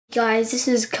Guys, this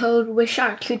is Code with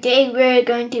Shark. Today we're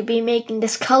going to be making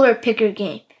this color picker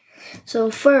game.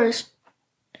 So first,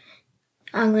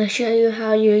 I'm going to show you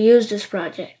how you use this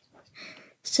project.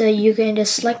 So you can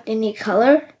just select any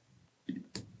color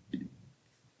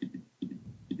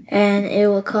and it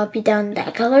will copy down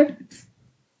that color.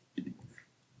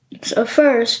 So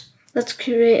first, let's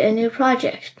create a new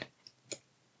project.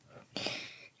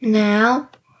 Now,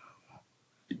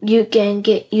 you can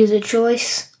use a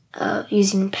choice of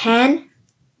using pen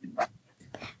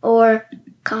or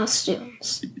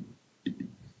costumes.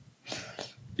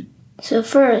 So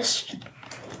first,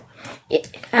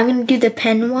 I'm going to do the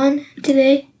pen one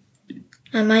today.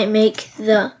 I might make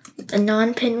a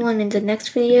non-pen one in the next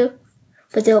video,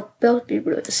 but they'll both be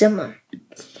really similar.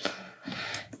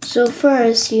 So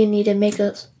first, you need to make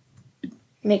a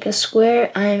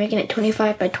square. I'm making it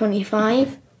 25 by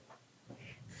 25.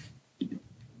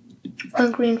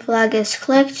 One green flag is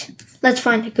clicked. Let's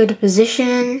find a good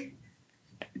position.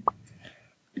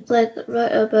 Like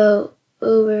right about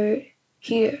over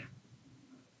here.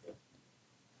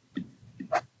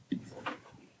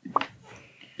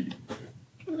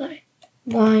 Like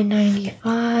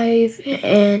y95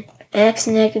 and x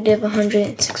negative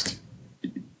 160.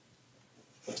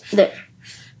 There.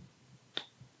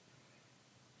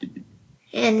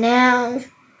 And now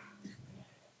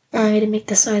I'm going to make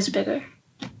the size bigger.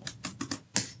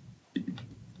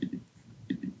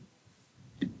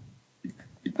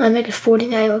 I make it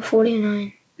 49 by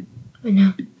 49. Wait,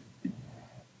 no.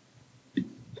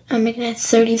 I'm making it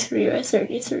 33 by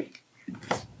 33.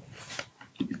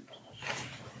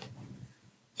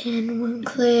 And when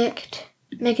clicked,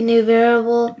 make a new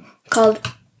variable called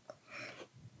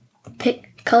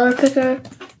color picker.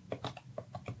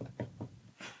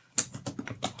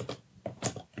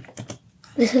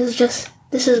 This is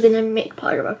gonna make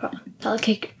part of our color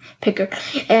picker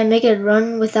and make it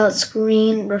run without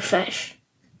screen refresh.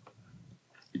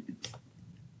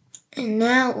 And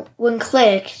now, when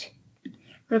clicked,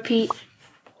 repeat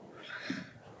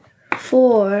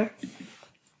 4.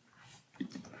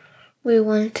 We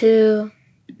want to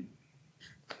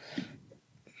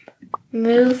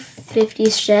move 50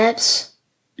 steps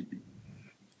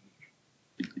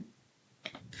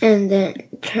and then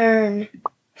turn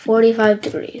 45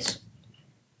 degrees.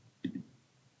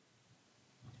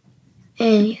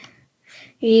 And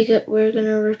we're going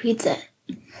to repeat that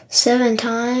 7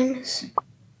 times.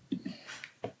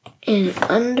 And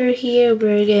under here,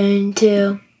 we're going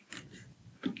to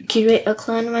create a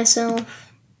clone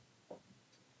myself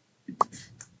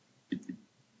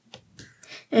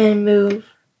and move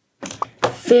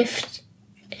 50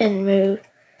 and move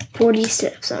 40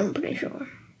 steps, I'm pretty sure.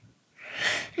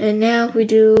 And now we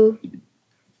do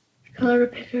color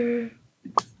picker.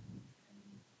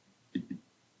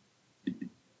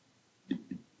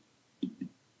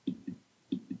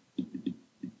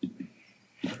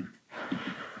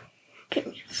 Give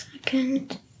me a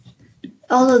second.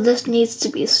 All of this needs to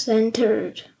be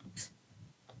centered.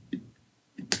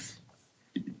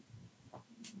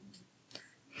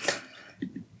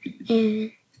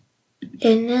 And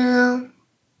now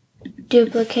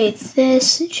duplicate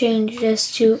this, change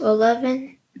this to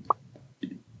 11.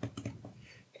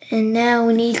 And now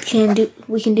we can do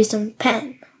some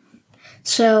pen.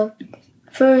 So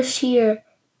first here,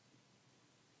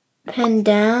 pen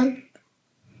down,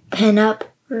 pen up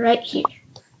right here.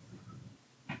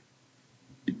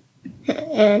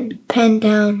 And pen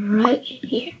down right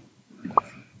here.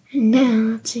 And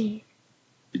now let's see.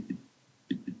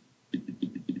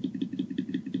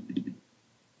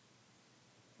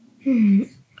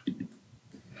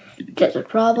 There's a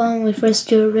problem. We first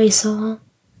do erase all.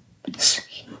 Let's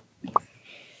see.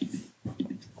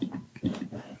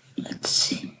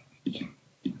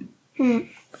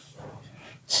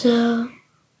 So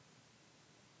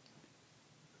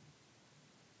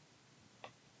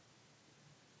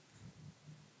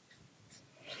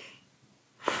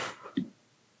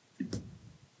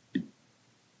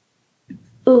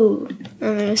ooh,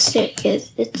 my mistake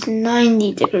is it's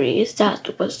 90 degrees.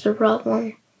 That was the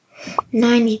problem.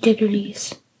 90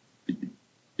 degrees.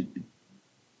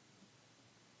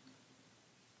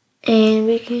 And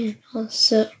we can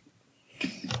also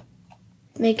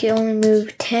make it only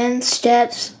move 10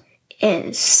 steps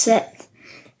and set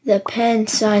the pen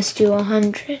size to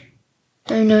 100.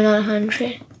 Oh, no, not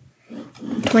 100.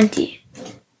 20.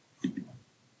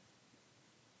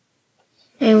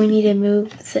 And we need to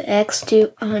move the X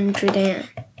to 130.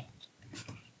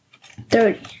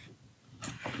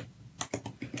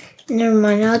 Never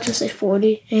mind, I'll just say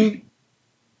 40 and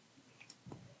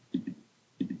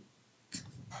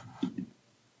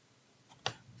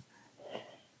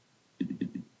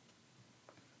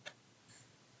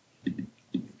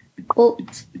Oh,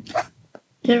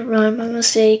 didn't run, my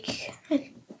mistake.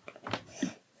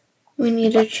 We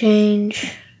need to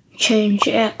change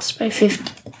x by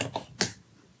 50.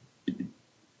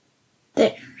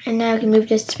 There. And now we can move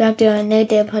this back to a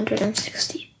negative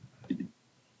 160.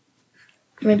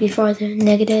 Maybe farther,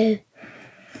 negative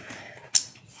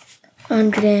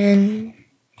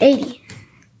 180.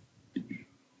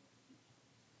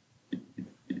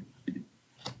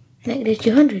 Negative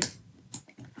 200.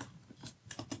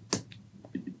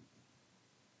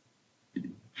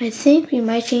 I think we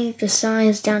might change the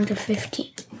size down to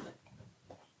 15.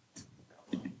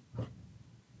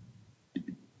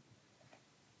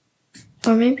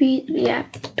 Or maybe, yeah,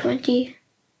 20.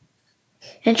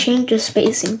 And change the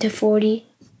spacing to 40.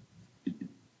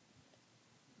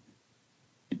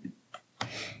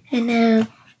 And now,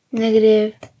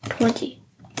 negative 20.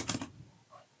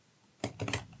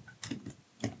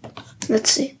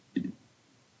 Let's see.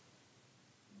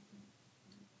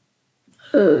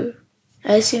 Oh,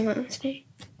 I see my mistake.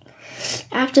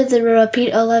 After the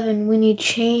repeat 11, we needed to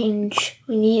change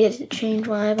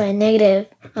y by negative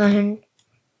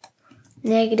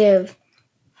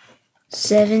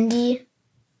 70,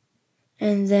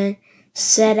 and then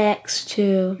set x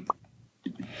to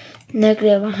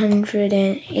negative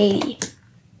 180.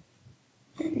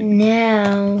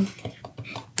 Now,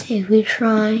 if we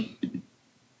try,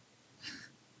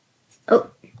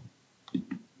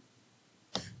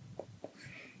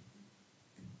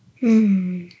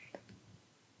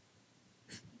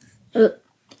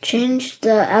 change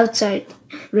the outside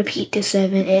repeat to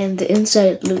 7 and the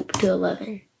inside loop to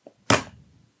 11.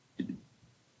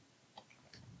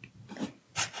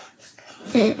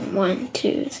 And 1,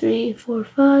 2, 3, 4,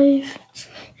 5.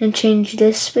 And change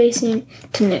this spacing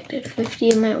to negative 50.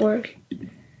 It might work.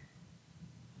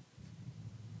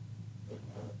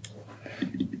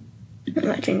 I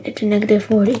might change it to negative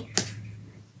 40.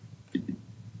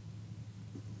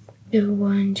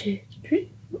 1, 2,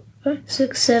 3, 4, 5,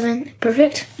 6, 7.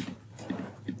 Perfect.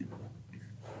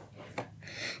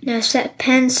 Now set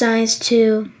pen size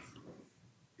to,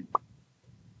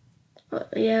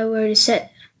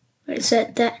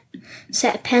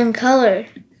 set pen color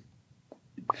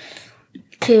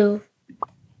to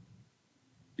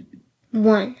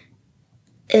 1.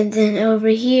 And then over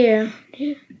here,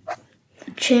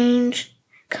 change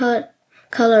color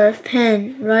of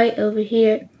pen right over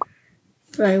here,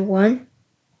 right 1.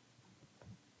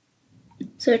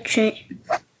 So change.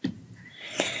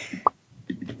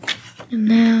 And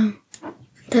now,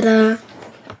 ta-da!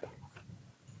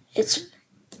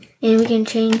 And we can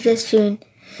change this to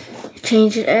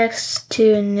x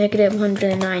to negative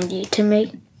 190 to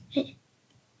make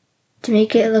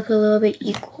it look a little bit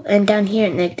equal, and down here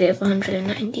negative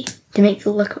 190 to make it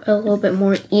look a little bit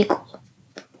more equal.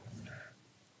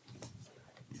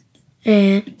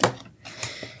 And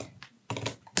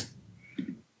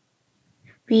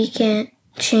we can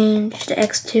change the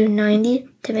x to 90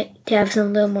 to have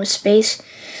some little more space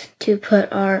to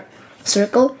put our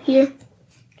circle here.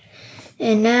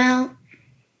 And now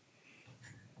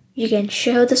you can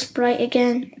show the sprite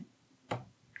again.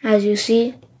 As you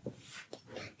see,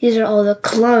 these are all the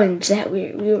clones that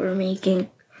we were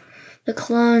making. The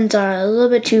clones are a little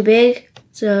bit too big,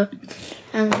 so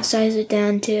I'm going to size it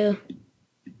down to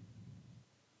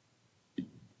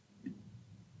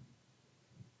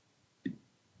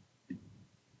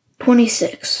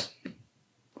 26.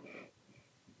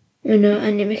 I need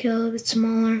to make it a little bit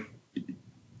smaller.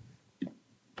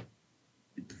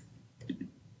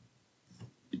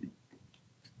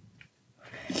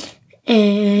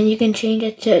 And you can change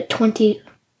it to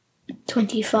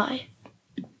 25.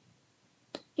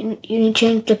 You need to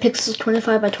change the pixels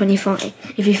 25 by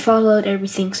 25 if you followed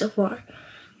everything so far.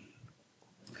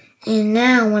 And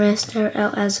now when I start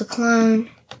out as a clone,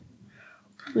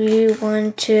 we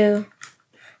want to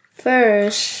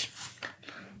first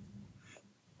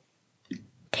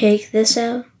take this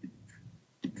out.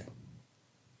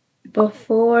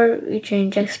 Before we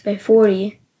change x by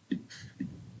 40,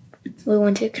 we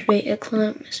want to create a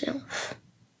clone myself.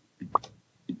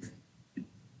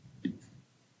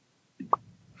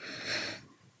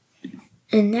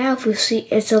 And now if we see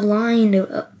it's aligned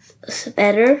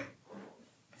better.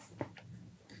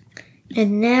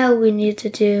 And now we need to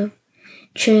do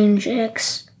change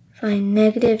x by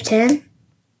negative 10.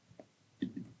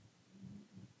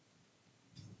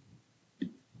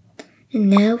 And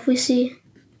now if we see,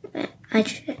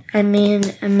 I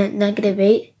meant negative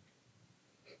 8.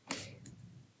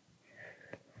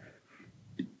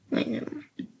 Wait, never mind.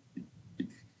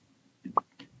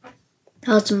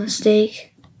 That was a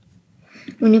mistake.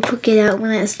 When you pick it out,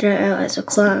 when I start out as a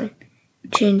clone,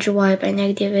 change y by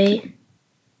 -8,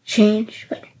 change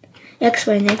x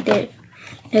by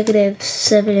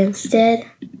 -7 instead,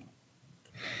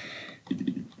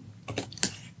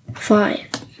 5.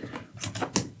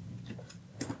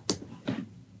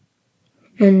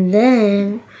 And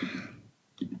then,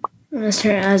 I'm going to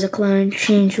start as a clone,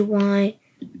 change y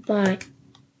by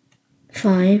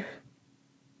 5,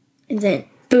 and then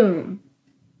boom,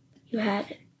 you have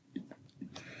it.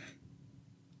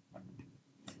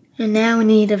 And now we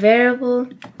need a variable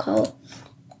called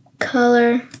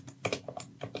color.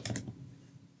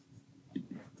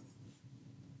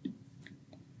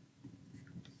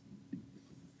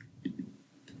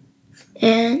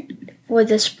 And for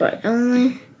the sprite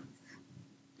only,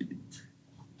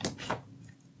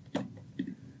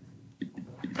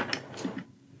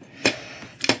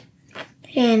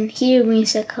 and here we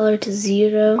set color to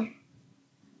 0,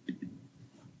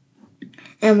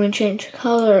 and we change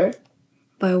color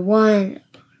by 1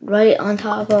 right on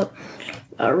top of,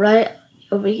 right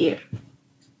over here.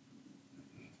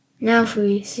 Now if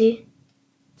we see,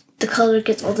 the color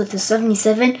gets altered to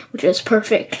 77, which is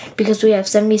perfect because we have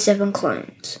 77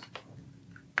 clones.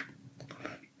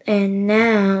 And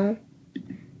now,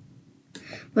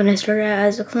 when I start out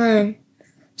as a clone,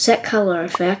 set color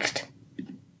effect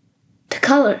to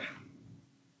color.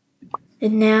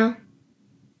 And now,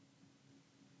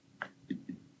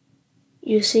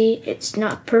 you see it's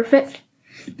not perfect.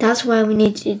 That's why we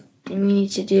need to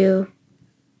do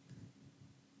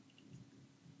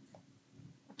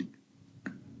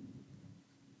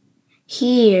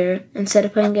here, instead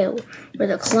of putting it where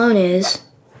the clone is,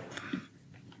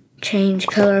 change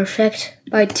color effect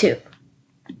by 2.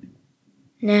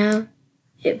 Now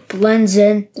it blends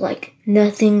in like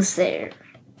nothing's there.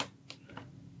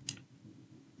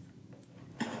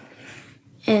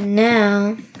 And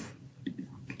now,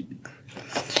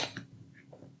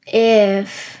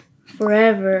 if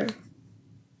forever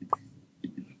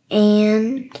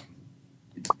and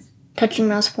touching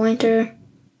mouse pointer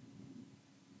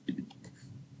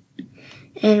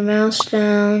and mouse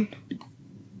down,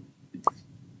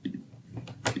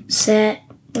 set,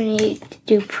 we need to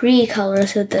do pre-color,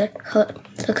 so the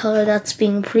color that's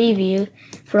being previewed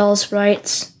for all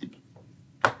sprites,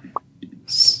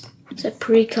 set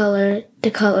pre-color to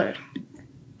color.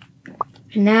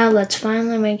 And now let's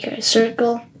finally make a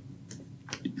circle,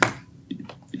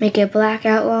 make it black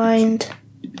outlined,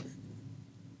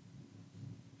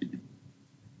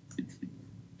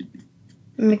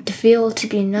 make the field to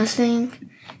be nothing,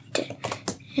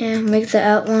 and make the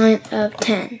outline of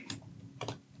 10.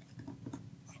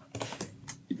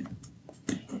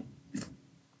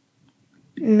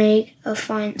 Make a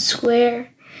fine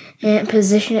square and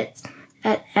position it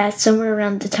at somewhere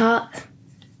around the top.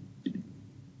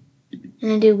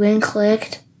 And I do when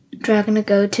clicked, drag and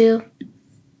go to.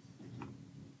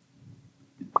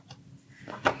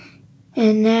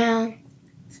 And now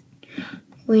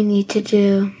we need to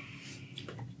do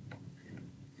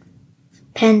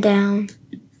pen down.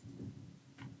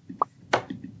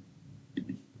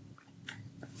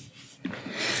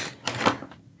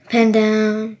 Pen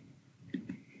down.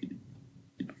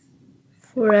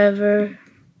 Forever.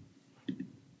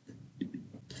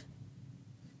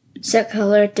 Set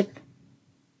color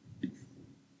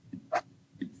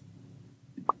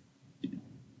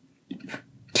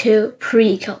to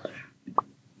pre-color.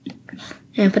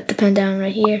 And put the pen down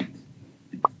right here.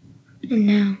 And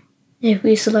now, if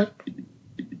we select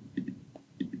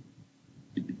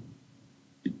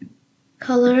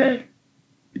color,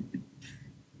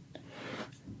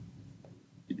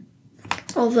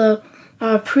 although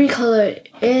our pre-color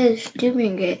is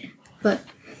doing it, but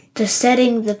the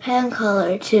setting the pen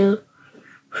color to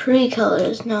pre-color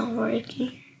is not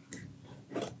working.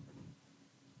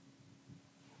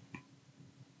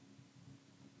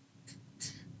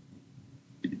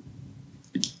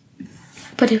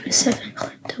 But it was 7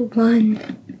 to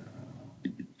 1.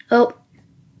 Oh,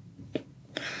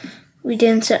 we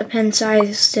didn't set a pen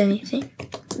size to anything.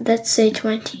 Let's say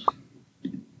 20.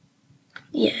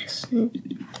 Yes.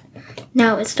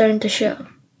 Now it's starting to show.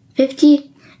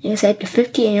 50, and set to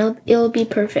 50 and it'll be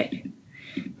perfect.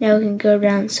 Now we can go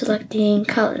around selecting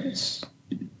colors.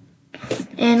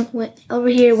 And over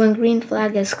here, when green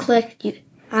flag is clicked,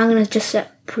 I'm going to just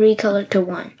set pre-color to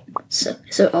 1. So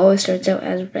it always starts out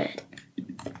as red.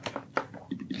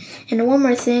 And one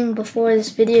more thing before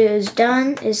this video is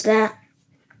done is that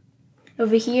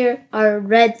over here, our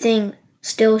red thing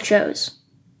still shows.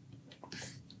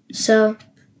 So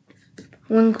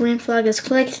when green flag is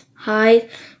clicked, hide.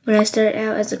 When I start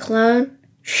out as a clone,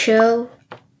 show,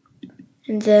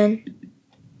 and then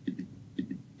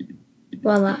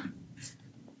voila.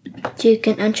 So you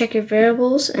can uncheck your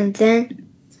variables, and then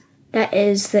that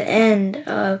is the end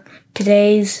of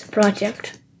today's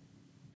project.